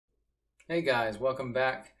Hey guys, welcome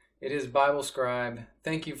back. It is Bible Scribe.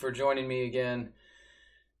 Thank you for joining me again.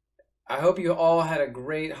 I hope you all had a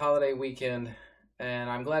great holiday weekend, and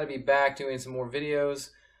I'm glad to be back doing some more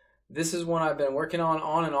videos. This is one I've been working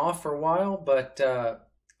on and off for a while, but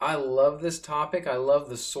I love this topic. I love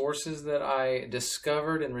the sources that I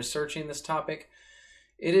discovered in researching this topic.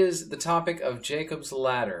 It is the topic of Jacob's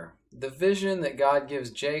ladder, the vision that God gives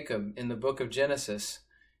Jacob in the book of Genesis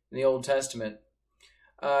in the Old Testament.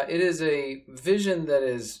 It is a vision that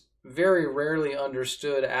is very rarely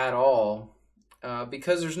understood at all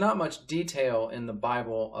because there's not much detail in the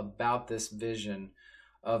Bible about this vision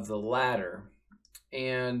of the ladder.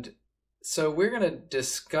 And so we're going to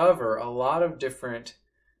discover a lot of different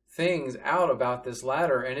things out about this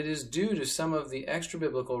ladder, and it is due to some of the extra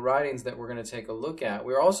biblical writings that we're going to take a look at.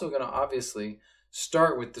 We're also going to obviously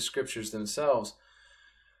start with the scriptures themselves.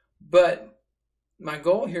 But my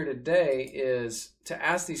goal here today is to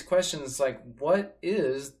ask these questions like, what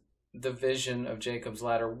is the vision of Jacob's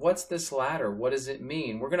ladder? What's this ladder? What does it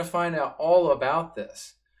mean? We're going to find out all about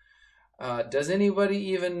this. Does anybody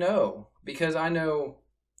even know? Because I know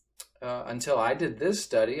until I did this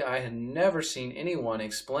study, I had never seen anyone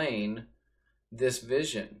explain this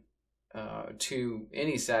vision to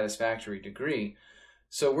any satisfactory degree.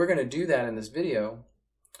 So we're going to do that in this video.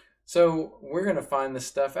 So we're going to find this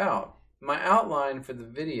stuff out. My outline for the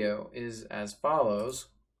video is as follows.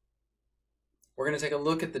 We're going to take a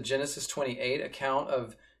look at the Genesis 28 account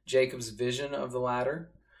of Jacob's vision of the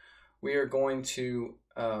ladder. We are going to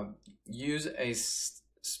use a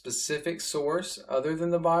specific source other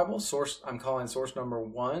than the Bible. I'm calling source number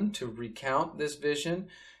 1 to recount this vision.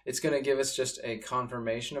 It's going to give us just a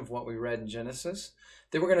confirmation of what we read in Genesis.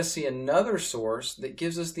 Then we're going to see another source that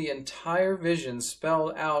gives us the entire vision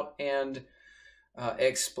spelled out and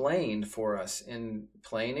explained for us in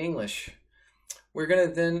plain English. We're going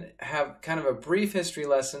to then have kind of a brief history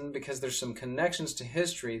lesson because there's some connections to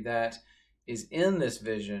history that is in this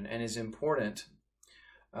vision and is important,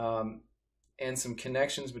 and some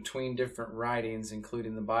connections between different writings,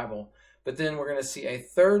 including the Bible. But then we're going to see a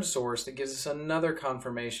third source that gives us another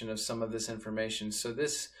confirmation of some of this information. So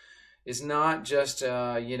this is not just,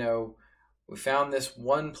 we found this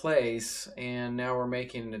one place and now we're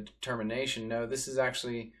making a determination. No, this is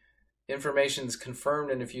actually information that's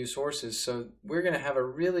confirmed in a few sources. So we're going to have a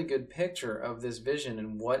really good picture of this vision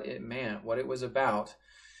and what it meant, what it was about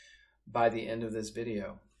by the end of this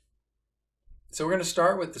video. So we're going to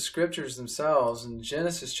start with the scriptures themselves in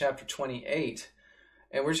Genesis chapter 28.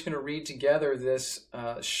 And we're just going to read together this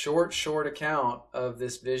short account of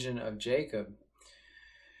this vision of Jacob.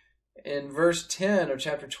 In verse 10 of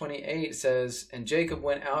chapter 28 it says, "And Jacob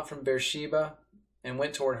went out from Beersheba and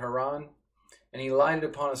went toward Haran, and he lighted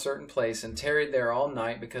upon a certain place and tarried there all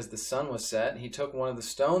night because the sun was set. He took one of the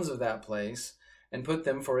stones of that place and put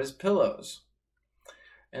them for his pillows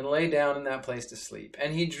and lay down in that place to sleep.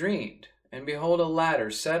 And he dreamed, and behold, a ladder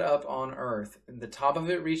set up on earth, the top of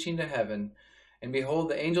it reaching to heaven, and behold,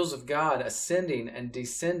 the angels of God ascending and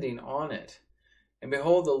descending on it. And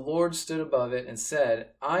behold, the Lord stood above it and said,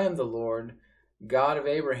 I am the Lord, God of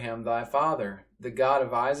Abraham thy father, the God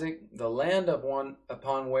of Isaac. The land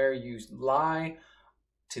upon where you lie,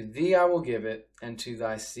 to thee I will give it, and to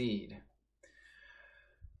thy seed.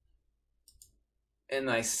 And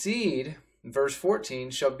thy seed," verse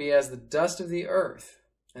 14, "shall be as the dust of the earth,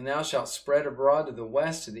 and thou shalt spread abroad to the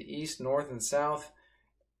west, to the east, north, and south.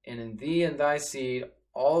 And in thee and thy seed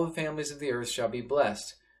all the families of the earth shall be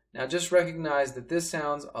blessed." Now just recognize that this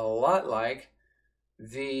sounds a lot like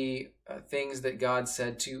the things that God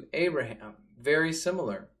said to Abraham. Very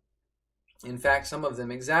similar. In fact, some of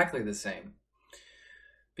them exactly the same.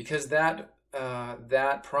 Because that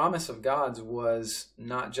promise of God's was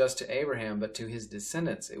not just to Abraham, but to his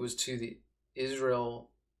descendants. It was to the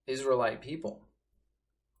Israelite people.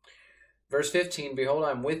 Verse 15, "Behold,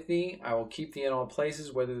 I am with thee. I will keep thee in all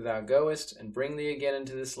places, whither thou goest, and bring thee again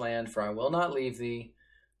into this land, for I will not leave thee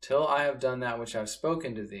till I have done that which I have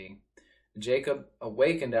spoken to thee." Jacob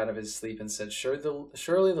awakened out of his sleep and said, Surely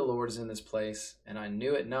the Lord is in this place, and I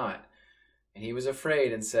knew it not. And he was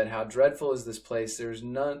afraid and said, How dreadful is this place!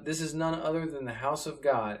 This is none other than the house of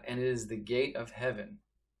God, and it is the gate of heaven.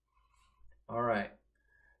 All right.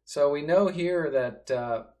 So we know here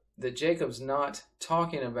that Jacob's not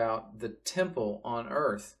talking about the temple on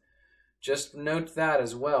earth. Just note that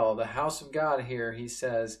as well. The house of God here, he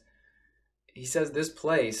says this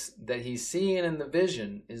place that he's seeing in the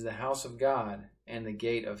vision is the house of God and the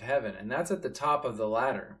gate of heaven. And that's at the top of the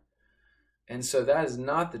ladder. And so that is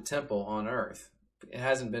not the temple on earth. It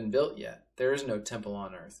hasn't been built yet. There is no temple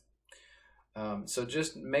on earth. So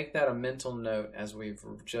just make that a mental note as we've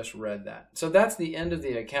just read that. So that's the end of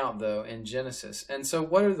the account, though, in Genesis. And so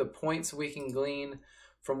what are the points we can glean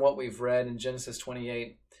from what we've read in Genesis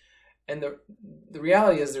 28? And the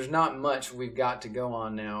reality is there's not much we've got to go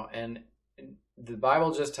on now. And the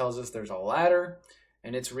Bible just tells us there's a ladder,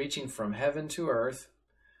 and it's reaching from heaven to earth.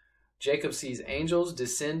 Jacob sees angels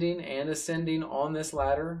descending and ascending on this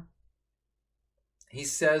ladder. He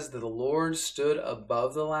says that the Lord stood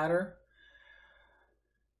above the ladder.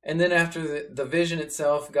 And then after the vision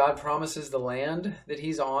itself, God promises the land that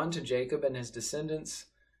he's on to Jacob and his descendants.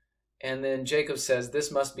 And then Jacob says,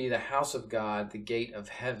 this must be the house of God, the gate of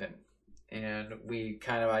heaven. And we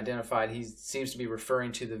kind of identified he seems to be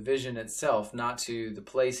referring to the vision itself, not to the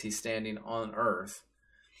place he's standing on earth,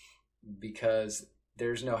 because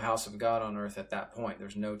there's no house of God on earth at that point.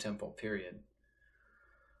 There's no temple, period.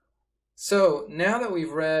 So now that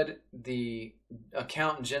we've read the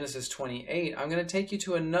account in Genesis 28, I'm going to take you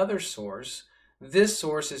to another source. This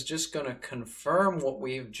source is just going to confirm what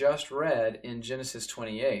we've just read in Genesis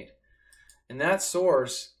 28. And that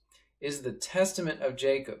source is the Testament of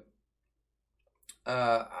Jacob.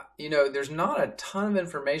 There's not a ton of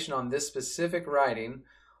information on this specific writing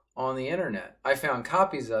on the internet. I found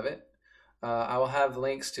copies of it. I will have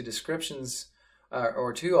links to descriptions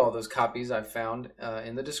or to all those copies I've found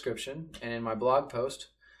in the description and in my blog post.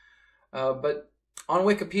 But on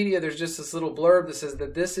Wikipedia, there's just this little blurb that says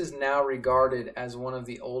that this is now regarded as one of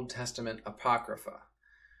the Old Testament Apocrypha.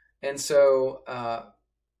 And so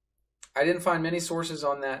I didn't find many sources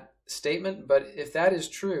on that statement, but if that is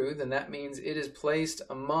true, then that means it is placed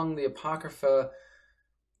among the Apocrypha,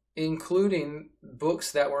 including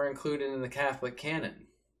books that were included in the Catholic canon.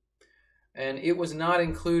 And it was not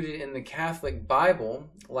included in the Catholic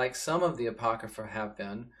Bible like some of the Apocrypha have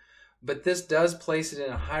been, but this does place it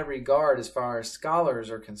in a high regard as far as scholars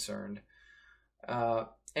are concerned. And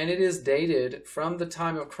it is dated from the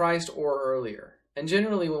time of Christ or earlier. And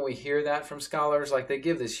generally when we hear that from scholars, like they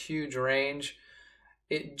give this huge range,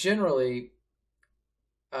 it generally,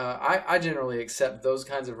 I generally accept those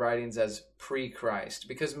kinds of writings as pre-Christ,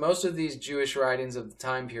 because most of these Jewish writings of the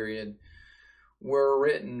time period were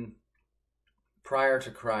written prior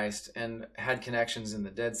to Christ and had connections in the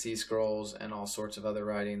Dead Sea Scrolls and all sorts of other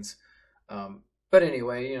writings. But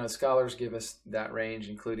anyway, scholars give us that range,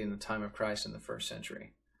 including the time of Christ in the 1st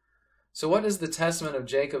century. So what does the Testament of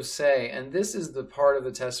Jacob say? And this is the part of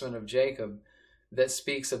the Testament of Jacob that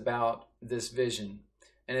speaks about this vision.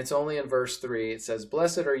 And it's only in verse 3. It says,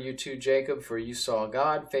 "Blessed are you too, Jacob, for you saw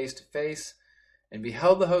God face to face and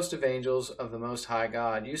beheld the host of angels of the Most High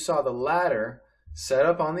God. You saw the ladder set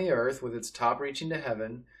up on the earth with its top reaching to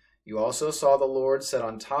heaven. You also saw the Lord set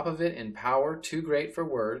on top of it in power too great for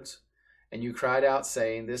words. And you cried out,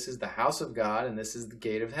 saying, this is the house of God, and this is the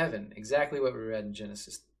gate of heaven." Exactly what we read in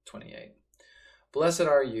Genesis 28. "Blessed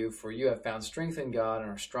are you, for you have found strength in God and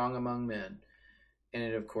are strong among men." And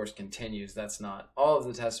it, of course, continues. That's not all of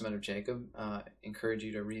the Testament of Jacob. Encourage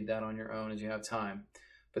you to read that on your own as you have time.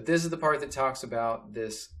 But this is the part that talks about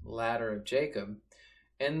this ladder of Jacob.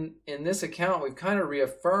 And in this account, we've kind of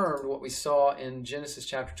reaffirmed what we saw in Genesis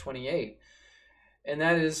chapter 28. And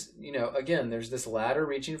that is, again, there's this ladder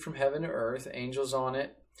reaching from heaven to earth, angels on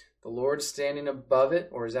it, the Lord standing above it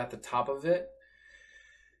or is at the top of it.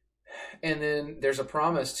 And then there's a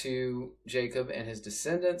promise to Jacob and his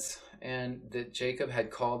descendants, and that Jacob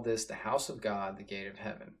had called this the house of God, the gate of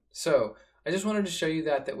heaven. So I just wanted to show you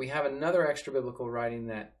that we have another extra biblical writing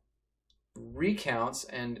that recounts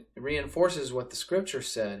and reinforces what the scripture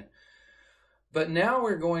said. But now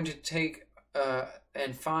we're going to take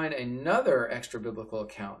and find another extra biblical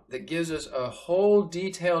account that gives us a whole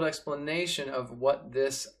detailed explanation of what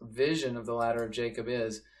this vision of the ladder of Jacob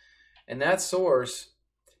is. And that source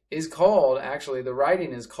is called, actually the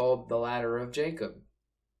writing is called the Ladder of Jacob.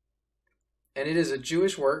 And it is a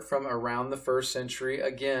Jewish work from around the 1st century,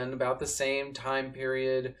 again, about the same time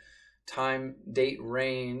period, time date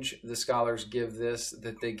range the scholars give this,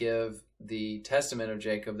 that they give the Testament of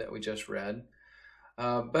Jacob that we just read.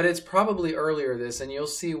 But it's probably earlier this, and you'll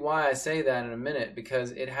see why I say that in a minute,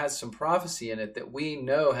 because it has some prophecy in it that we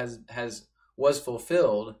know was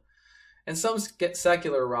fulfilled. And some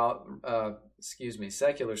secular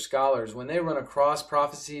scholars, when they run across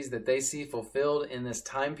prophecies that they see fulfilled in this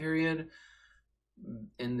time period,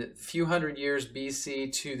 in the few hundred years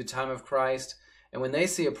BC to the time of Christ, and when they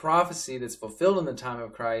see a prophecy that's fulfilled in the time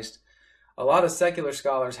of Christ, a lot of secular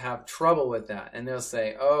scholars have trouble with that. And they'll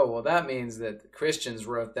say, oh, well, that means that Christians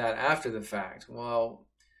wrote that after the fact. Well,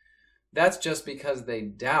 that's just because they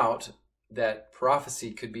doubt that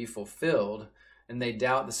prophecy could be fulfilled, and they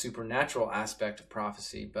doubt the supernatural aspect of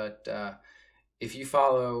prophecy. But if you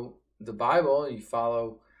follow the Bible, you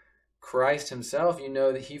follow Christ himself, you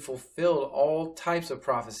know that he fulfilled all types of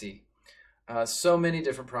prophecy. So many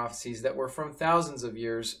different prophecies that were from thousands of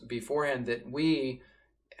years beforehand, that we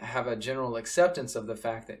have a general acceptance of the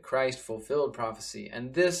fact that Christ fulfilled prophecy.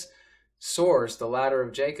 And this source, the ladder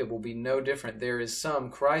of Jacob, will be no different. There is some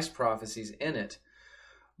Christ prophecies in it.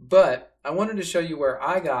 But I wanted to show you where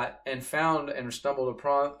I got and found and stumbled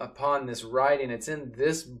upon this writing. It's in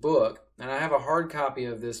this book, and I have a hard copy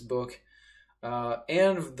of this book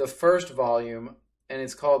and the first volume, and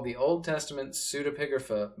it's called The Old Testament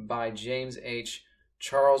Pseudepigrapha by James H.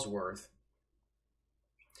 Charlesworth.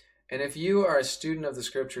 And if you are a student of the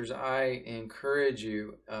Scriptures, I encourage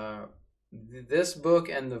you, this book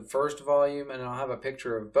and the first volume, and I'll have a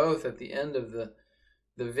picture of both at the end of the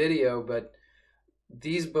video, but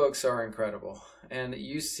these books are incredible. And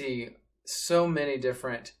you see so many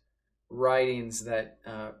different writings that,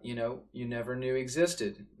 you never knew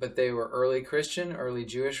existed, but they were early Christian, early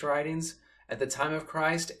Jewish writings at the time of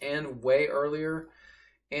Christ and way earlier.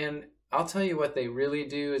 And I'll tell you what they really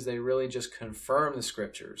do is they really just confirm the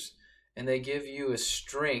Scriptures. And they give you a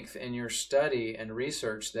strength in your study and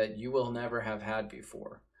research that you will never have had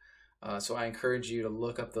before. So I encourage you to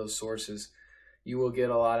look up those sources. You will get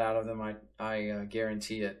a lot out of them, I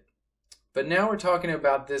guarantee it. But now we're talking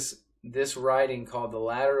about this writing called the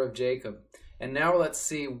Ladder of Jacob. And now let's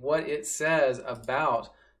see what it says about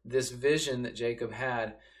this vision that Jacob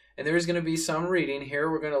had. And there is going to be some reading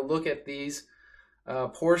here. We're going to look at these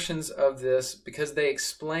portions of this because they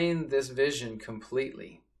explain this vision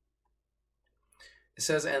completely. It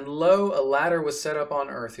says, "And lo, a ladder was set up on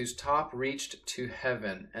earth, whose top reached to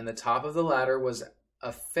heaven. And the top of the ladder was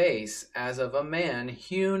a face as of a man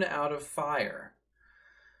hewn out of fire."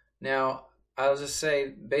 Now, I'll just say,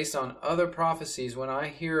 based on other prophecies, when I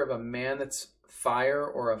hear of a man that's fire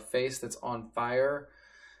or a face that's on fire,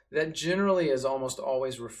 that generally is almost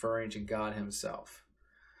always referring to God himself.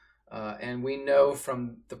 And we know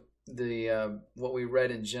from what we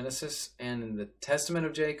read in Genesis and in the Testament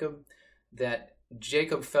of Jacob that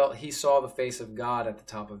Jacob felt he saw the face of God at the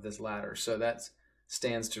top of this ladder. So that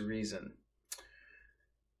stands to reason.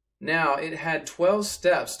 Now, it had 12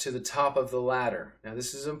 steps to the top of the ladder. Now,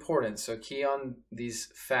 this is important, so key on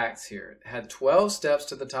these facts here. It had 12 steps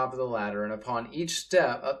to the top of the ladder, and upon each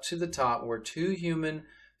step up to the top were 2 human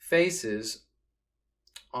faces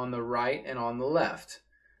on the right and on the left.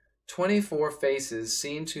 24 faces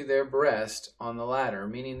seen to their breast on the ladder,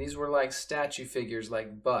 meaning these were like statue figures,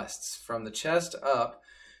 like busts. From the chest up,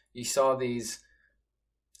 you saw these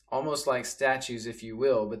almost like statues, if you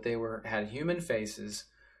will, but they had human faces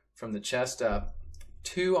from the chest up,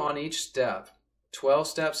 2 on each step, 12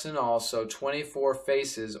 steps in all, so 24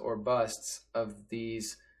 faces or busts of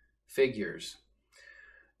these figures.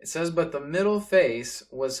 It says, "But the middle face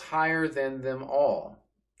was higher than them all,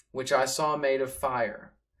 which I saw made of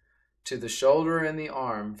fire, to the shoulder and the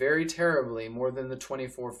arm, very terribly, more than the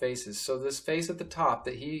 24 faces." So this face at the top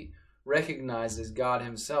that he recognized as God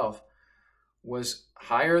himself was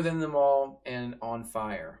higher than them all and on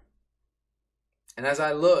fire. "And as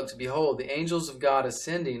I looked, behold, the angels of God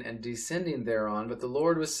ascending and descending thereon, but the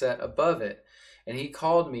Lord was set above it. And he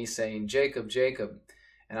called me, saying, Jacob, Jacob.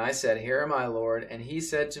 And I said, Here am I, Lord. And he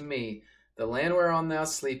said to me, The land whereon thou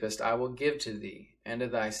sleepest I will give to thee, and to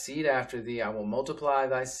thy seed after thee I will multiply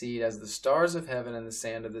thy seed as the stars of heaven and the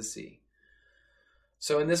sand of the sea."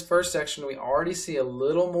 So in this first section, we already see a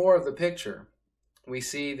little more of the picture. We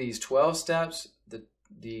see these 12 steps,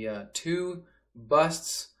 the 2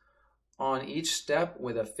 busts on each step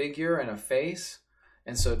with a figure and a face.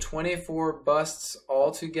 And so 24 busts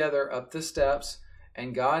all together up the steps,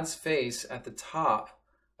 and God's face at the top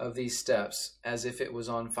of these steps as if it was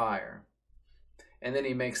on fire. And then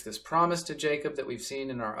he makes this promise to Jacob that we've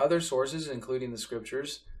seen in our other sources, including the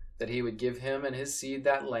Scriptures, that he would give him and his seed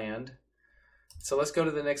that land. So let's go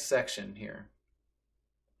to the next section here.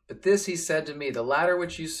 "But this he said to me, The ladder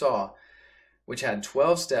which you saw, which had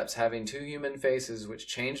 12 steps, having 2 human faces, which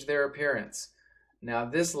changed their appearance. Now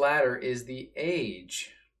this ladder is the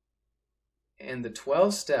age, and the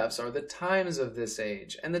 12 steps are the times of this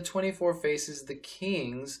age, and the 24 faces the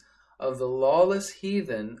kings of the lawless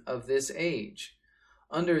heathen of this age.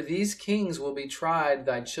 Under these kings will be tried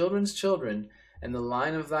thy children's children, and the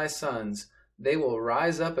line of thy sons. They will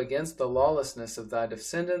rise up against the lawlessness of thy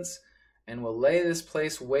descendants, and will lay this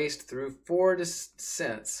place waste through 4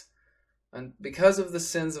 descents, and because of the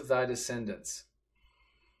sins of thy descendants.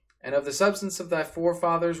 And of the substance of thy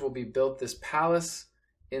forefathers will be built this palace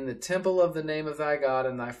in the temple of the name of thy God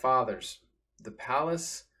and thy fathers. The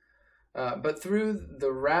palace But through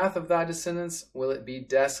the wrath of thy descendants will it be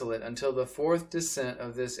desolate until the fourth descent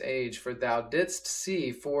of this age, for thou didst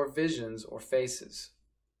see 4 visions or faces.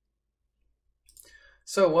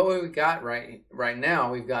 So what we've got right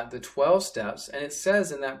now, we've got the 12 steps, and it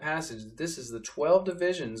says in that passage that this is the 12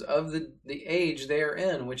 divisions of the age they are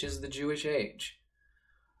in, which is the Jewish age.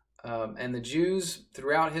 And the Jews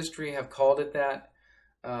throughout history have called it that.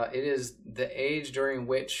 It is the age during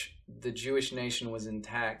which the Jewish nation was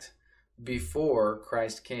intact before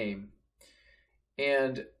Christ came.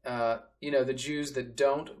 And, the Jews that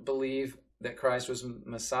don't believe that Christ was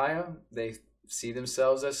Messiah, they see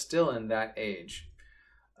themselves as still in that age.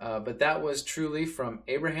 But that was truly from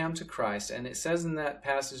Abraham to Christ. And it says in that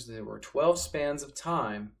passage that there were 12 spans of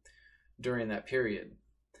time during that period.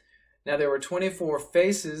 Now, there were 24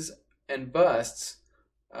 faces and busts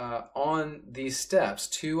on these steps,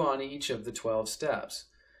 2 on each of the 12 steps.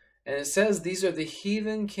 And it says these are the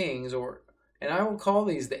heathen kings, and I will call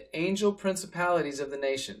these the angel principalities of the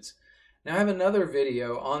nations. Now, I have another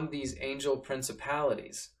video on these angel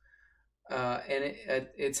principalities. And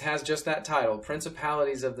it has just that title,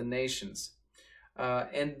 Principalities of the Nations.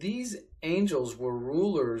 And these angels were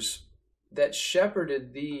rulers that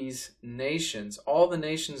shepherded these nations, all the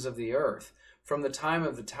nations of the earth, from the time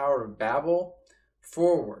of the Tower of Babel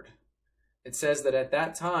forward. It says that at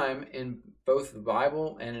that time, in both the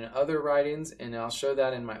Bible and in other writings, and I'll show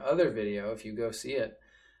that in my other video if you go see it,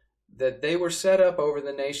 that they were set up over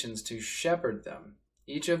the nations to shepherd them.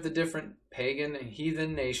 Each of the different pagan and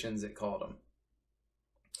heathen nations, it called them.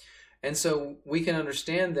 And so we can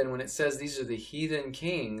understand then when it says these are the heathen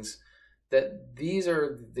kings, that these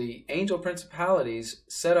are the angel principalities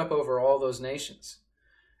set up over all those nations.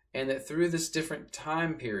 And that through this different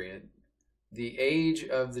time period, the age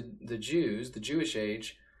of the Jews, the Jewish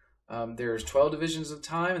age, there's 12 divisions of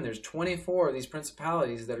time, and there's 24 of these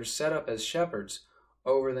principalities that are set up as shepherds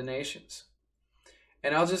over the nations.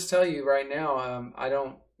 And I'll just tell you right now, I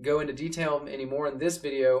don't go into detail anymore in this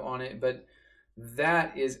video on it, but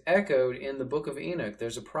that is echoed in the book of Enoch.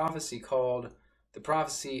 There's a prophecy called the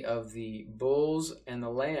prophecy of the bulls and the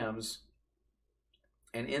lambs.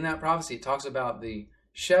 And in that prophecy, it talks about the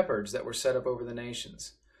shepherds that were set up over the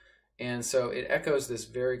nations. And so it echoes this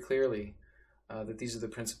very clearly, that these are the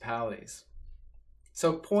principalities.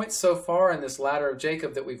 So points so far in this ladder of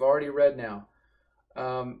Jacob that we've already read now,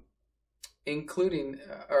 including,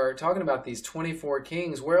 or talking about these 24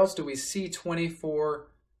 kings. Where else do we see 24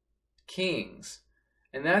 kings?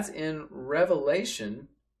 And that's in Revelation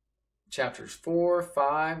chapters 4,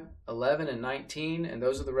 5, 11, and 19, and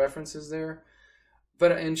those are the references there.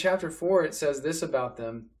 But in chapter 4, it says this about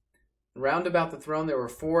them. Round about the throne there were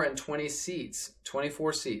 24 seats,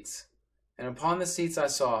 24 seats. And upon the seats I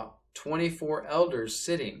saw 24 elders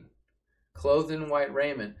sitting, clothed in white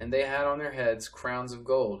raiment, and they had on their heads crowns of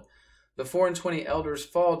gold. The 24 elders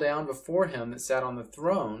fall down before him that sat on the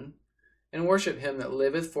throne, and worship him that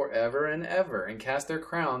liveth forever and ever, and cast their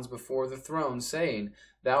crowns before the throne, saying,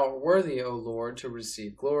 Thou art worthy, O Lord, to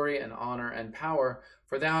receive glory and honor and power,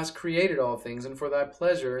 for thou hast created all things, and for thy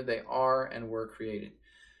pleasure they are and were created.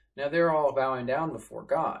 Now they're all bowing down before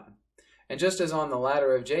God. And just as on the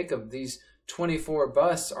ladder of Jacob, these 24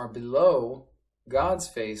 busts are below God's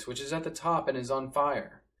face, which is at the top and is on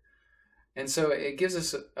fire. And so it gives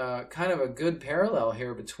us kind of a good parallel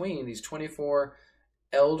here between these 24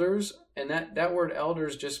 elders, and that word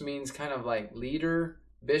elders just means kind of like leader,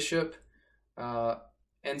 bishop,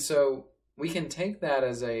 and so we can take that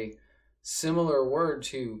as a similar word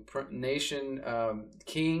to nation,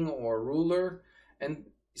 king or ruler, and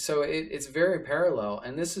so it's very parallel.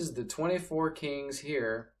 And this is the 24 kings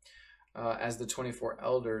here as the 24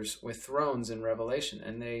 elders with thrones in Revelation,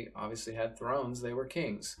 and they obviously had thrones, they were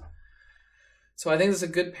kings. So I think it's a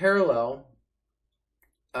good parallel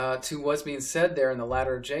to what's being said there in the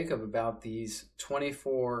ladder of Jacob about these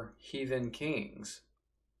 24 heathen kings.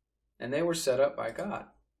 And they were set up by God.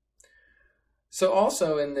 So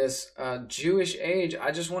also in this Jewish age,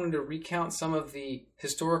 I just wanted to recount some of the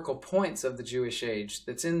historical points of the Jewish age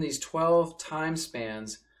that's in these 12 time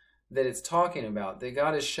spans that it's talking about, that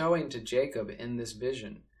God is showing to Jacob in this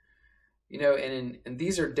vision. You know, and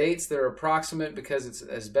these are dates that are approximate because it's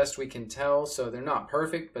as best we can tell, so they're not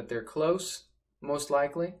perfect, but they're close, most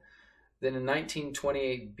likely. Then in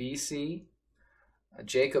 1928 BC,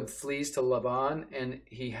 Jacob flees to Laban, and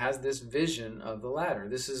he has this vision of the ladder.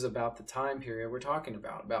 This is about the time period we're talking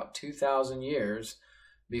about 2,000 years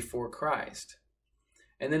before Christ.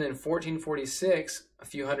 And then in 1446, a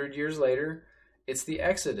few hundred years later, it's the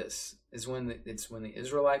Exodus, it's when the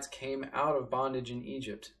Israelites came out of bondage in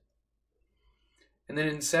Egypt. And then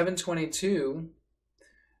in 722,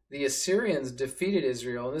 the Assyrians defeated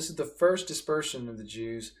Israel, and this is the first dispersion of the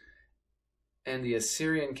Jews and the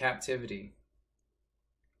Assyrian captivity.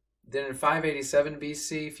 Then in 587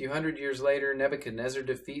 BC, a few hundred years later, Nebuchadnezzar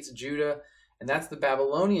defeats Judah, and that's the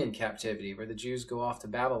Babylonian captivity, where the Jews go off to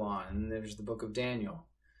Babylon, and there's the book of Daniel.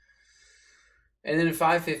 And then in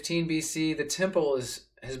 515 BC, the temple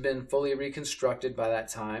has been fully reconstructed by that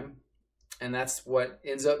time, and that's what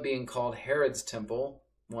ends up being called Herod's temple,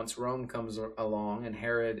 once Rome comes along, and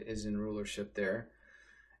Herod is in rulership there.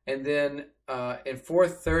 And then in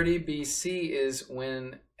 430 BC is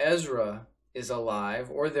when Ezra is alive,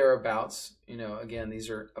 or thereabouts. Again, these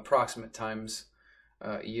are approximate times,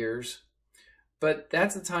 years. But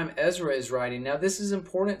that's the time Ezra is writing. Now, this is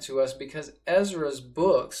important to us because Ezra's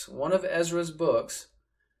books, one of Ezra's books,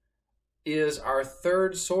 is our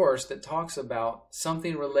third source that talks about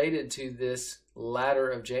something related to this ladder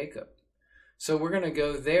of Jacob. So we're going to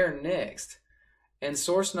go there next. And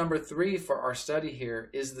source number 3 for our study here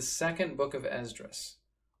is the second book of Esdras,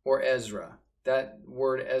 or Ezra. That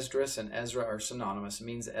word Esdras and Ezra are synonymous. It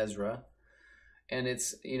means Ezra. And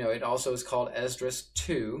it's, it also is called Esdras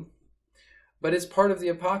 2. But it's part of the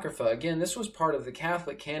Apocrypha. Again, this was part of the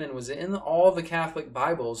Catholic canon, was in all the Catholic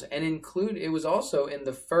Bibles, and it was also in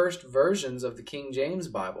the first versions of the King James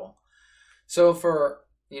Bible. So for,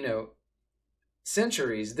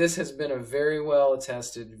 centuries, this has been a very well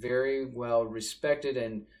attested, very well respected,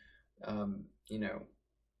 and,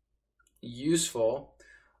 useful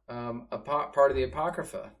part of the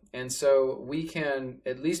Apocrypha. And so we can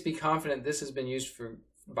at least be confident this has been used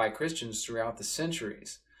by Christians throughout the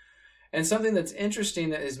centuries. And something that's interesting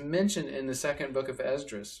that is mentioned in the second book of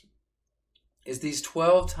Esdras is these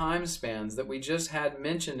 12 time spans that we just had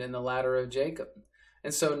mentioned in the ladder of Jacob.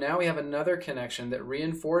 And so now we have another connection that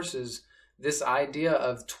reinforces this idea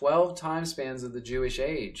of 12 time spans of the Jewish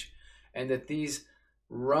age, and that these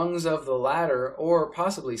rungs of the ladder, or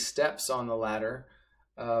possibly steps on the ladder,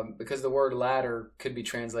 because the word ladder could be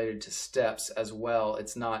translated to steps as well.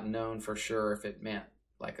 It's not known for sure if it meant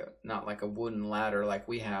not like a wooden ladder like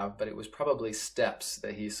we have, but it was probably steps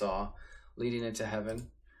that he saw leading into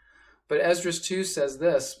heaven. But Esdras 2 says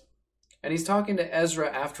this, and he's talking to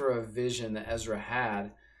Ezra after a vision that Ezra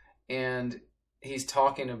had, and he's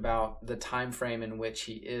talking about the time frame in which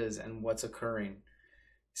he is and what's occurring.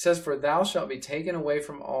 He says, "For thou shalt be taken away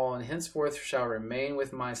from all, and henceforth shall remain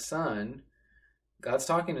with my son." God's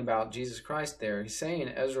talking about Jesus Christ there. He's saying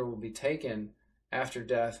Ezra will be taken after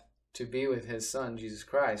death to be with his son, Jesus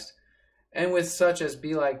Christ, "and with such as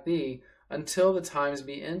be like thee, until the times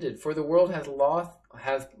be ended. For the world hath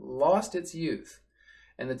lost its youth,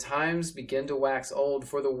 and the times begin to wax old.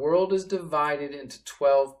 For the world is divided into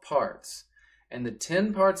 12 parts, and the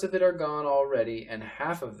 10 parts of it are gone already, and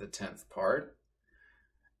half of the 10th part.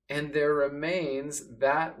 And there remains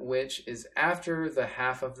that which is after the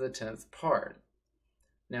half of the 10th part.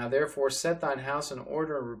 Now therefore set thine house in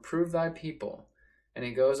order, and reprove thy people." And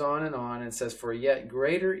it goes on and says, "For yet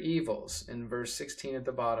greater evils," in verse 16 at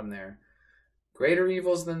the bottom there, "greater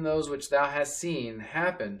evils than those which thou hast seen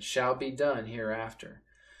happen shall be done hereafter."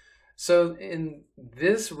 So in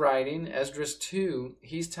this writing, Esdras 2,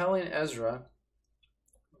 he's telling Ezra,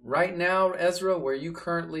 right now, Ezra, where you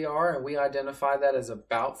currently are, and we identify that as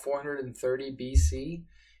about 430 BC,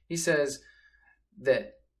 he says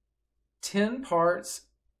that 10 parts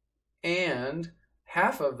and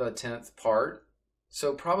half of the 10th part,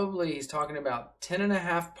 so probably he's talking about 10 and a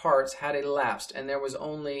half parts had elapsed, and there was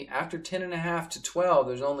only, after 10 and a half to 12,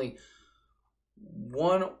 there's only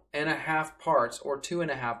 1.5 parts, or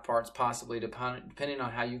 2.5 parts possibly, depending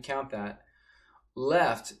on how you count that,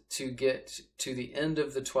 left to get to the end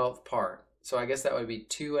of the 12th part. So I guess that would be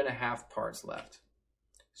 2.5 parts left.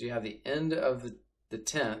 So you have the end of the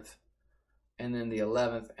 10th, and then the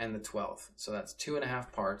 11th and the 12th. So that's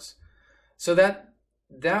 2.5 parts. So that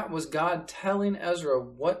was God telling Ezra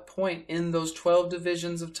what point in those 12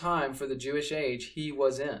 divisions of time for the Jewish age he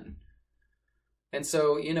was in. And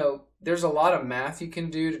so, there's a lot of math you can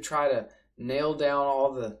do to try to nail down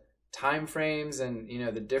all the time frames and,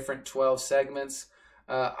 the different 12 segments.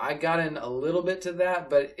 I got in a little bit to that,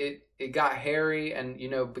 but it got hairy, and,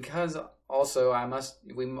 because also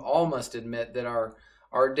we all must admit that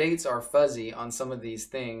our dates are fuzzy on some of these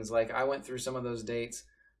things. Like I went through some of those dates.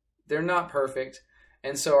 They're not perfect.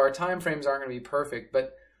 And so our time frames aren't going to be perfect,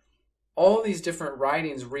 but all these different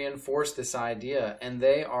writings reinforce this idea, and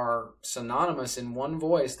they are synonymous in one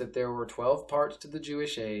voice that there were 12 parts to the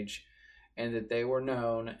Jewish age, and that they were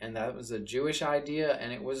known, and that was a Jewish idea,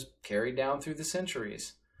 and it was carried down through the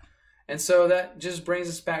centuries. And so that just brings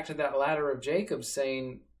us back to that ladder of Jacob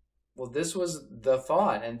saying, Well, this was the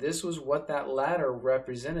thought, and this was what that ladder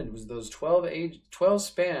represented, was those 12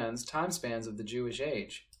 time spans of the Jewish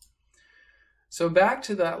age. So back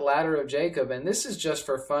to that ladder of Jacob, and this is just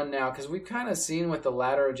for fun now, because we've kind of seen what the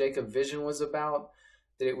ladder of Jacob vision was about,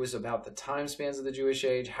 that it was about the time spans of the Jewish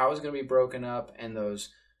age, how it was going to be broken up, and those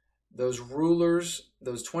rulers,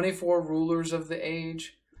 those 24 rulers of the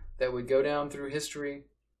age that would go down through history.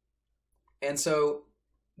 And so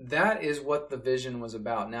that is what the vision was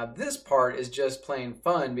about. Now, this part is just plain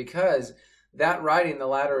fun because that writing, the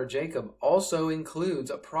ladder of Jacob, also includes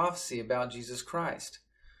a prophecy about Jesus Christ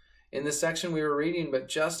in the section we were reading, but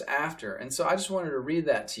just after. And so I just wanted to read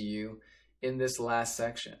that to you in this last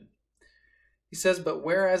section. He says, "But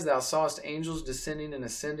whereas thou sawest angels descending and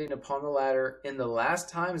ascending upon the ladder, in the last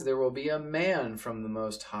times there will be a man from the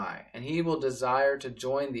Most High, and he will desire to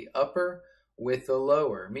join the upper with the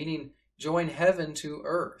lower," meaning join heaven to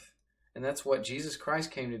earth. And that's what Jesus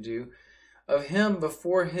Christ came to do. "Of him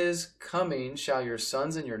before his coming shall your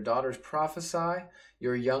sons and your daughters prophesy,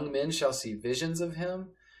 your young men shall see visions of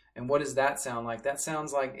him." And what does that sound like? That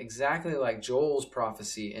sounds like exactly like Joel's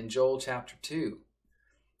prophecy in Joel chapter 2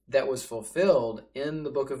 that was fulfilled in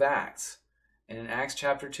the book of Acts. And in Acts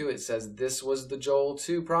chapter 2 it says this was the Joel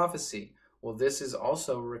 2 prophecy. Well, this is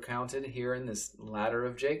also recounted here in this ladder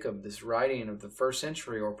of Jacob, this writing of the first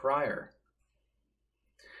century or prior.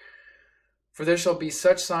 "For there shall be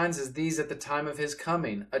such signs as these at the time of his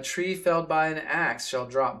coming. A tree felled by an axe shall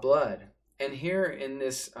drop blood." And here in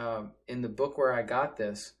this, in the book where I got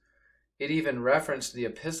this, it even referenced the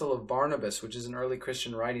Epistle of Barnabas, which is an early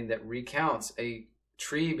Christian writing that recounts a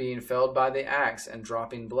tree being felled by the axe and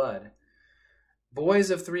dropping blood.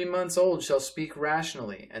 "Boys of 3 months old shall speak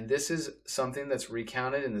rationally," and this is something that's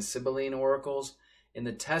recounted in the Sibylline oracles, in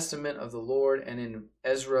the Testament of the Lord, and in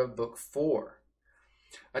Ezra book 4.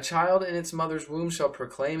 "A child in its mother's womb shall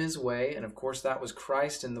proclaim his way," and of course that was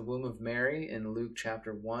Christ in the womb of Mary in Luke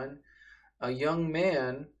chapter 1. "A young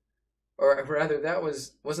man," or rather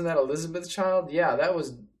wasn't that Elizabeth's child? Yeah, that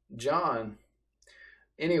was John.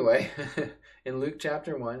 Anyway, in Luke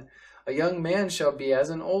chapter 1, "A young man shall be as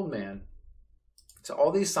an old man." So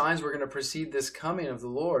all these signs were going to precede this coming of the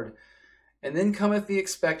Lord. "And then cometh the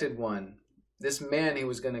expected one." This man, he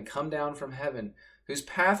was going to come down from heaven, "whose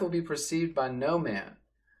path will be perceived by no man.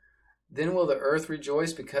 Then will the earth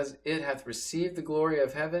rejoice because it hath received the glory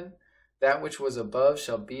of heaven. That which was above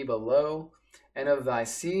shall be below. And of thy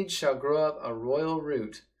seed shall grow up a royal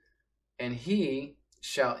root. And he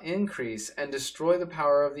shall increase and destroy the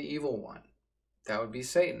power of the evil one." That would be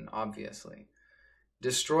Satan, obviously.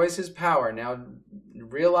 Destroys his power. Now,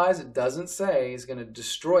 realize it doesn't say he's going to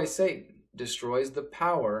destroy Satan. Destroys the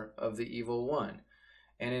power of the evil one.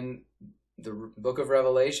 And in the book of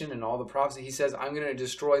Revelation and all the prophecy, he says, "I'm going to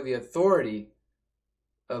destroy the authority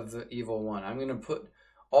of the evil one. I'm going to put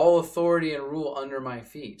all authority and rule under my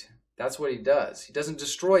feet." That's what he does. He doesn't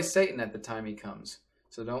destroy Satan at the time he comes.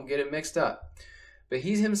 So don't get it mixed up. "But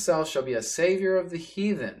he himself shall be a savior of the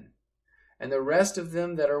heathen, and the rest of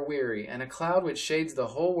them that are weary, and a cloud which shades the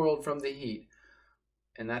whole world from the heat."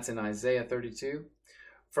 And that's in Isaiah 32.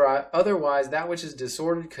 "For otherwise that which is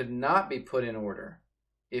disordered could not be put in order,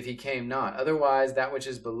 if he came not. Otherwise that which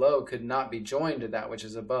is below could not be joined to that which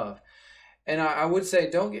is above." And I would say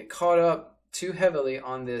don't get caught up too heavily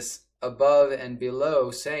on this above and below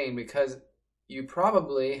saying, because you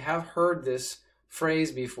probably have heard this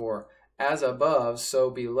phrase before, "as above, so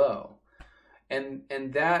below."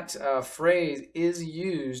 And that phrase is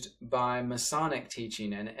used by Masonic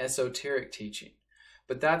teaching and esoteric teaching.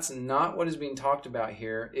 But that's not what is being talked about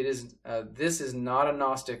here. It is this is not a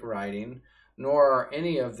Gnostic writing, nor are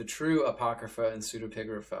any of the true Apocrypha and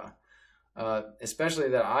Pseudepigrapha, especially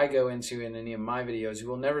that I go into in any of my videos. You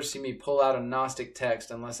will never see me pull out a Gnostic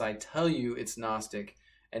text unless I tell you it's Gnostic,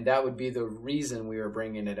 and that would be the reason we are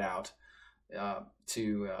bringing it out,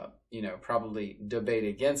 to probably debate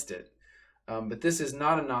against it. But this is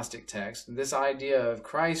not a Gnostic text. This idea of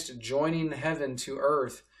Christ joining heaven to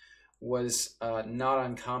earth was not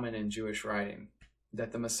uncommon in Jewish writing,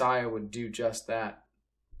 that the Messiah would do just that.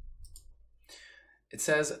 It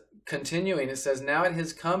says, continuing, it says, "Now at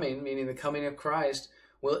his coming," meaning the coming of Christ,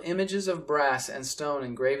 "will images of brass and stone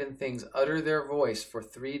and graven things utter their voice for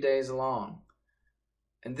 3 days long."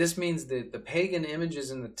 And this means that the pagan images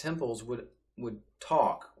in the temples would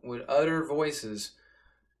talk, would utter voices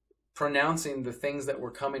pronouncing the things that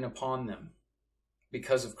were coming upon them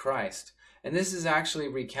because of Christ. And this is actually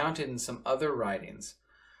recounted in some other writings.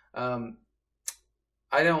 I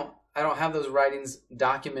don't have those writings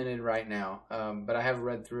documented right now, but I have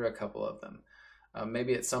read through a couple of them.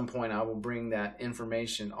 Maybe at some point I will bring that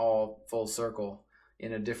information all full circle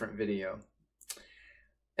in a different video.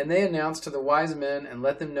 And they announced to the wise men and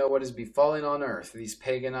let them know what is befalling on earth, these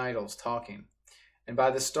pagan idols talking. And by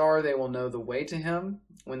the star they will know the way to him,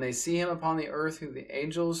 when they see him upon the earth, who the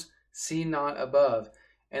angels see not above.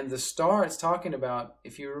 And the star it's talking about,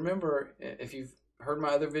 if you remember, if you've heard my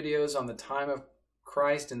other videos on the time of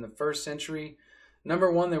Christ in the first century,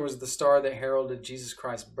 number one, there was the star that heralded Jesus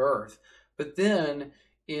Christ's birth. But then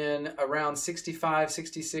in around 65,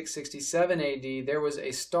 66, 67 AD, there was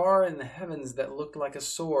a star in the heavens that looked like a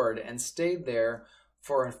sword and stayed there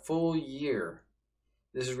for a full year.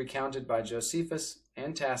 This is recounted by Josephus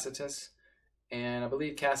and Tacitus, and I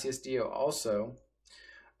believe Cassius Dio also.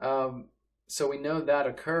 So we know that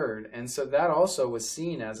occurred, and so that also was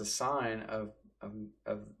seen as a sign of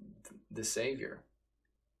the Savior.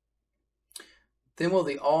 Then will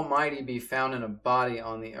the Almighty be found in a body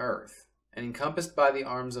on the earth, and encompassed by the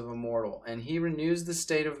arms of a mortal, and he renews the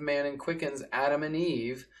state of man and quickens Adam and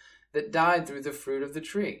Eve that died through the fruit of the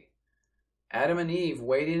tree. Adam and Eve,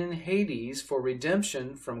 waiting in Hades for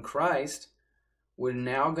redemption from Christ, were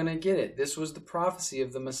now going to get it. This was the prophecy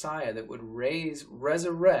of the Messiah that would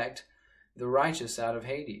resurrect the righteous out of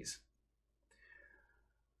Hades.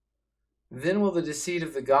 Then will the deceit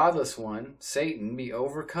of the godless one, Satan, be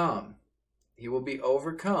overcome. He will be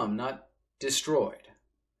overcome, not destroyed.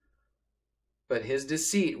 But his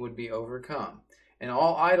deceit would be overcome. And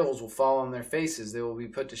all idols will fall on their faces. They will be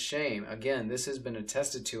put to shame. Again, this has been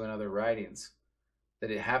attested to in other writings,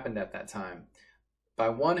 that it happened at that time, by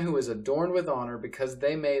one who is adorned with honor, because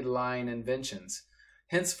they made lying inventions.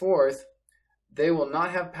 Henceforth, they will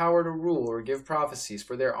not have power to rule or give prophecies,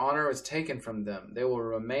 for their honor is taken from them. They will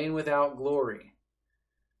remain without glory.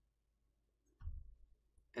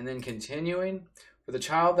 And then continuing, for the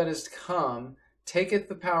child that is to come taketh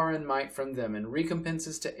the power and might from them, and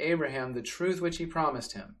recompenses to Abraham the truth which he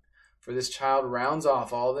promised him. For this child rounds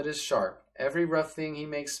off all that is sharp, every rough thing he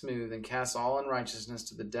makes smooth, and casts all unrighteousness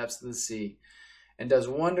to the depths of the sea, and does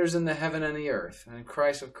wonders in the heaven and the earth. And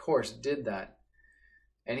Christ, of course, did that.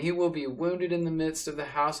 And he will be wounded in the midst of the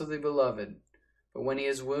house of the beloved. But when he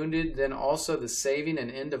is wounded, then also the saving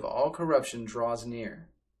and end of all corruption draws near.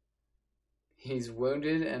 He's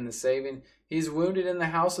wounded, and the saving, he's wounded in the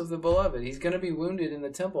house of the beloved. He's going to be wounded in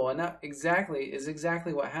the temple, and that is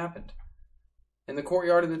exactly what happened. In the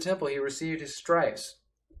courtyard of the temple, he received his stripes.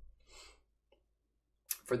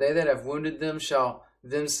 For they that have wounded them shall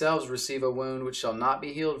themselves receive a wound which shall not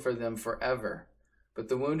be healed for them forever. But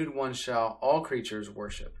the wounded one shall all creatures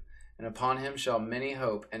worship, and upon him shall many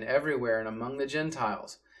hope, and everywhere and among the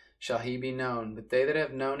Gentiles shall he be known. But they that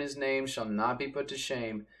have known his name shall not be put to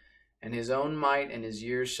shame, and his own might and his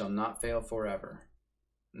years shall not fail forever.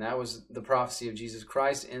 And that was the prophecy of Jesus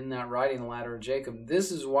Christ in that writing, the Ladder of Jacob.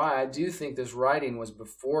 This is why I do think this writing was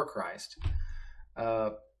before Christ.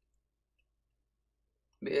 It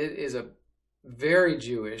is a very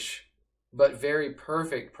Jewish, but very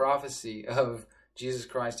perfect prophecy of Jesus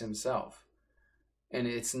Christ himself. And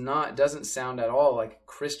doesn't sound at all like a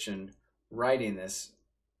Christian writing this,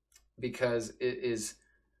 because it is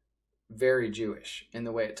very Jewish in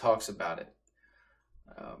the way it talks about it.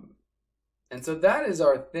 And so that is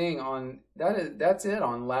our thing on that's it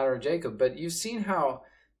on Ladder of Jacob. But you've seen how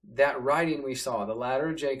that writing we saw, the Ladder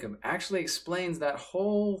of Jacob, actually explains that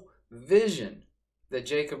whole vision that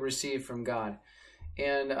Jacob received from God,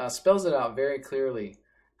 and spells it out very clearly.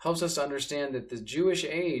 Helps us to understand that the Jewish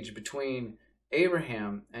age between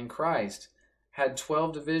Abraham and Christ had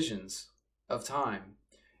 12 divisions of time,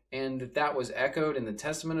 and that was echoed in the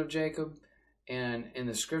Testament of Jacob, and in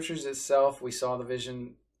the Scriptures itself we saw the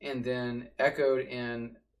vision, and then echoed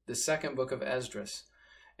in the second book of Esdras.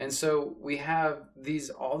 And so we have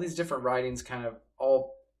all these different writings kind of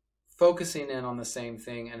all focusing in on the same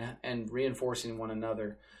thing and reinforcing one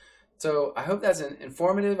another. So I hope that's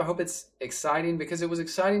informative. I hope it's exciting, because it was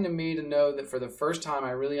exciting to me to know that for the first time I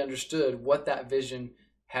really understood what that vision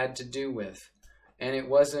had to do with. And it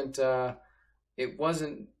wasn't, you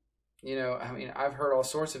know, I mean, I've heard all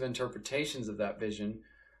sorts of interpretations of that vision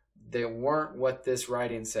that weren't what this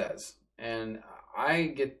writing says. And I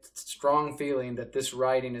get strong feeling that this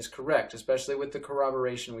writing is correct, especially with the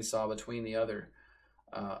corroboration we saw between the other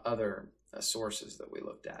sources that we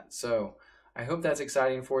looked at. So I hope that's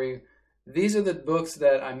exciting for you. These are the books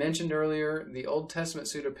that I mentioned earlier: the Old Testament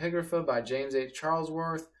Pseudepigrapha by James H.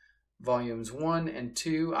 Charlesworth, volumes 1 and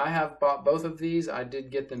 2. I have bought both of these. I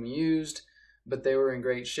did get them used, but they were in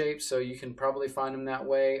great shape, so you can probably find them that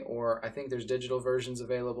way, or I think there's digital versions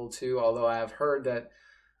available too, although I have heard that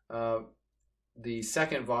the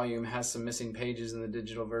second volume has some missing pages in the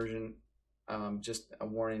digital version. Just a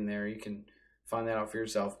warning there. You can find that out for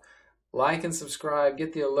yourself. like and subscribe.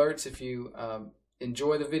 Get the alerts if you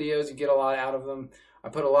enjoy the videos. You get a lot out of them. I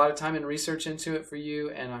put a lot of time and research into it for you,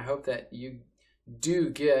 and I hope that you do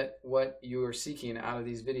get what you are seeking out of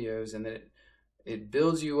these videos, and that it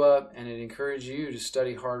builds you up and it encourages you to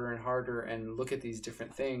study harder and harder and look at these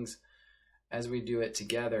different things as we do it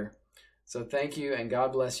together. So thank you, and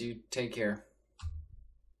God bless you. Take care.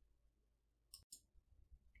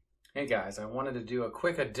 Hey guys, I wanted to do a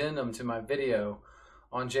quick addendum to my video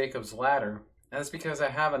on Jacob's ladder. That's because I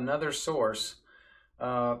have another source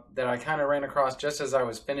that I kind of ran across just as I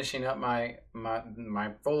was finishing up my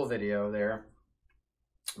full video there.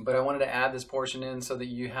 But I wanted to add this portion in so that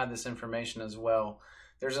you had this information as well.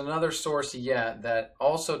 There's another source yet that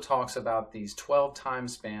also talks about these 12 time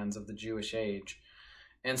spans of the Jewish age.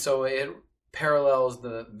 And so it parallels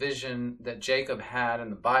the vision that Jacob had in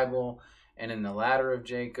the Bible and in the ladder of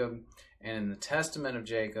Jacob and in the testament of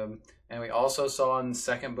Jacob. And we also saw in the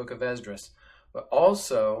second book of Esdras. But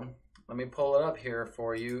also, let me pull it up here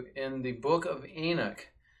for you, in the book of Enoch,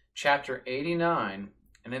 chapter 89.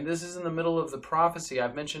 And then this is in the middle of the prophecy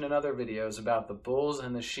I've mentioned in other videos about the bulls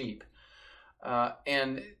and the sheep.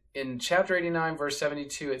 And in chapter 89, verse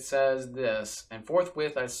 72, it says this, "And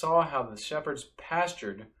forthwith I saw how the shepherds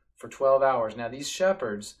pastured for 12 hours. Now these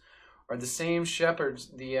shepherds are the same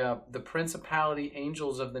shepherds, the principality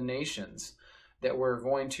angels of the nations that were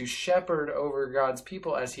going to shepherd over God's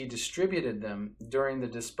people as he distributed them during the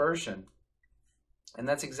dispersion. And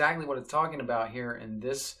that's exactly what it's talking about here in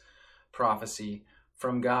this prophecy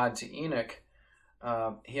from God to Enoch.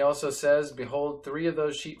 He also says, "Behold, 3 of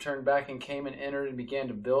those sheep turned back and came and entered and began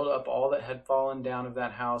to build up all that had fallen down of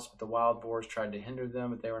that house, but the wild boars tried to hinder them,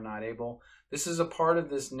 but they were not able." This is a part of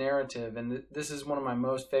this narrative, and this is one of my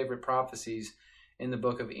most favorite prophecies in the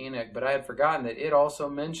book of Enoch. But I had forgotten that it also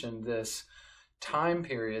mentioned this time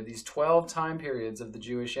period, these 12 time periods of the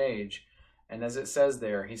Jewish age. And as it says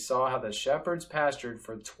there, he saw how the shepherds pastured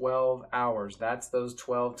for 12 hours. That's those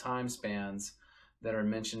 12 time spans that are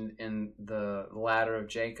mentioned in the ladder of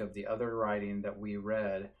Jacob, the other writing that we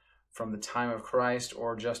read from the time of Christ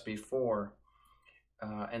or just before.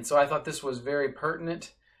 And so I thought this was very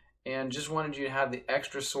pertinent and just wanted you to have the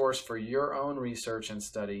extra source for your own research and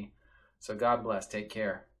study. So God bless. Take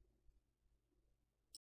care.